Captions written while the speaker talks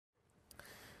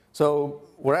So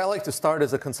where I like to start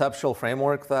is a conceptual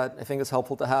framework that I think is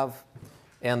helpful to have.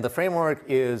 And the framework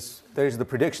is, there's the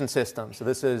prediction system. So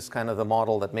this is kind of the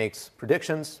model that makes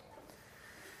predictions.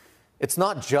 It's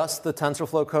not just the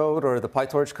TensorFlow code or the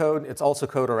PyTorch code. It's also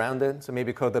code around it. So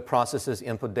maybe code that processes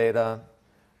input data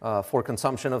for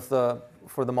consumption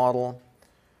for the model.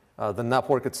 The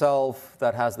network itself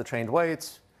that has the trained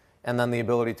weights. And then the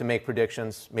ability to make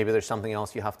predictions. Maybe there's something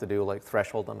else you have to do, like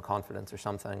threshold on confidence or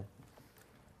something.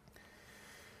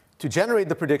 To generate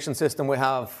the prediction system, we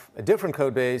have a different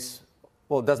code base.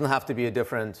 Well, it doesn't have to be a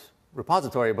different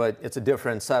repository, but it's a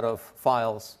different set of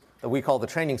files that we call the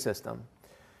training system.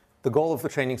 The goal of the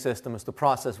training system is to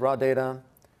process raw data,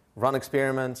 run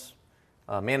experiments,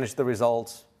 manage the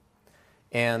results.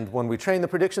 And when we train the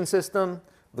prediction system,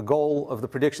 the goal of the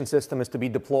prediction system is to be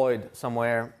deployed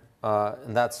somewhere,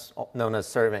 and that's known as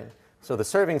serving. So the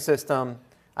serving system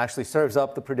actually serves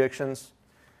up the predictions.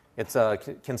 It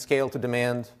can scale to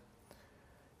demand.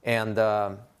 And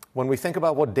when we think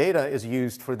about what data is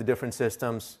used for the different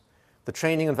systems, the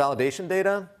training and validation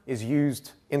data is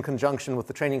used in conjunction with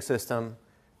the training system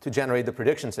to generate the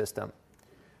prediction system.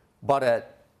 But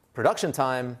at production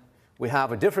time, we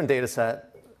have a different data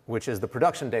set, which is the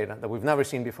production data that we've never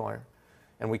seen before.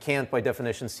 And we can't, by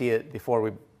definition, see it before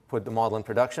we put the model in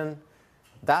production.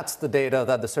 That's the data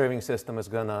that the serving system is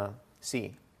going to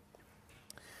see.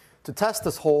 To test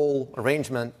this whole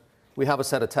arrangement, we have a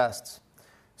set of tests.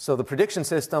 So the prediction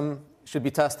system should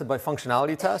be tested by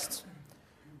functionality tests,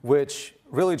 which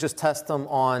really just test them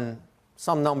on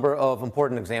some number of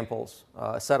important examples,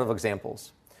 a set of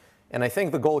examples. And I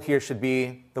think the goal here should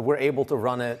be that we're able to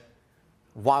run it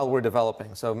while we're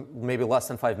developing, so maybe less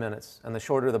than 5 minutes. And the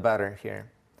shorter, the better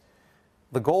here.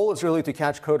 The goal is really to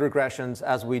catch code regressions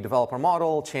as we develop our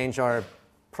model, change our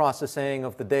processing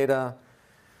of the data,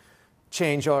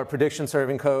 change our prediction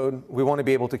serving code. We want to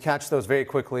be able to catch those very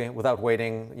quickly without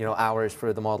waiting hours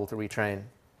for the model to retrain.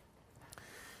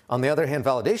 On the other hand,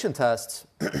 validation tests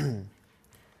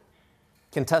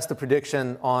can test the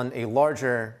prediction on a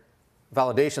larger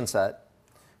validation set.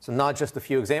 So not just a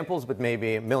few examples, but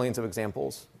maybe millions of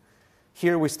examples.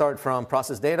 Here we start from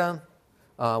process data,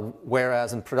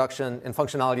 whereas in production, in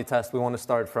functionality tests, we want to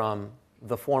start from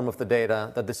the form of the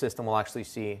data that the system will actually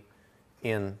see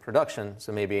in production.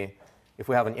 So maybe if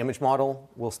we have an image model,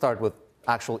 we'll start with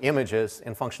actual images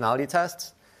in functionality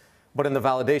tests. But in the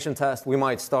validation test, we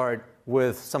might start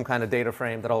with some kind of data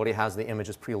frame that already has the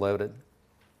images preloaded.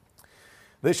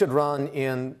 This should run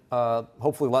in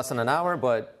hopefully less than an hour,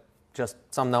 but just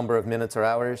some number of minutes or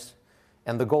hours.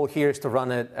 And the goal here is to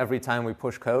run it every time we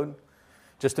push code,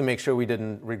 just to make sure we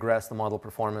didn't regress the model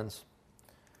performance.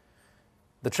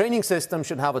 The training system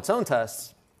should have its own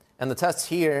tests. And the tests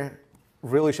here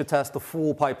really should test the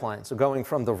full pipeline. So going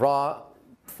from the raw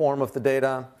form of the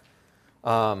data,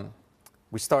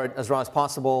 we start as raw as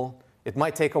possible. It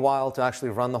might take a while to actually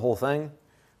run the whole thing.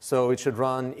 So it should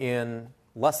run in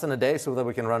less than a day so that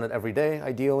we can run it every day,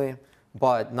 ideally,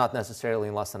 but not necessarily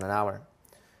in less than an hour.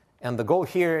 And the goal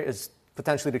here is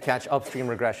potentially to catch upstream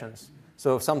regressions.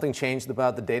 So if something changed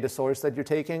about the data source that you're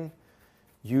taking,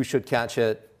 you should catch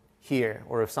it here.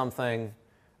 Or if something,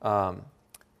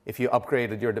 if you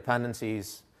upgraded your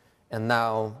dependencies and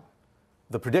now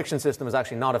the prediction system is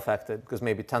actually not affected because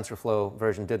maybe TensorFlow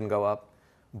version didn't go up,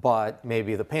 but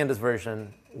maybe the pandas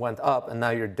version went up and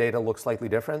now your data looks slightly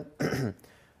different,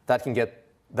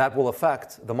 that will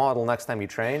affect the model next time you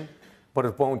train, but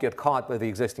it won't get caught by the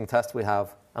existing test we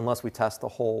have unless we test the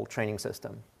whole training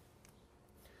system.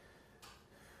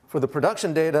 For the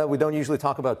production data, we don't usually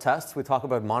talk about tests. We talk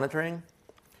about monitoring,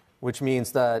 which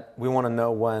means that we want to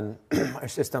know when our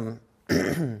system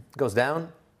goes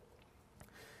down,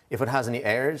 if it has any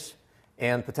errors,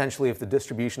 and potentially if the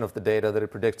distribution of the data that it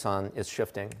predicts on is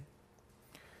shifting.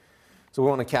 So we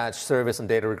want to catch service and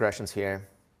data regressions here.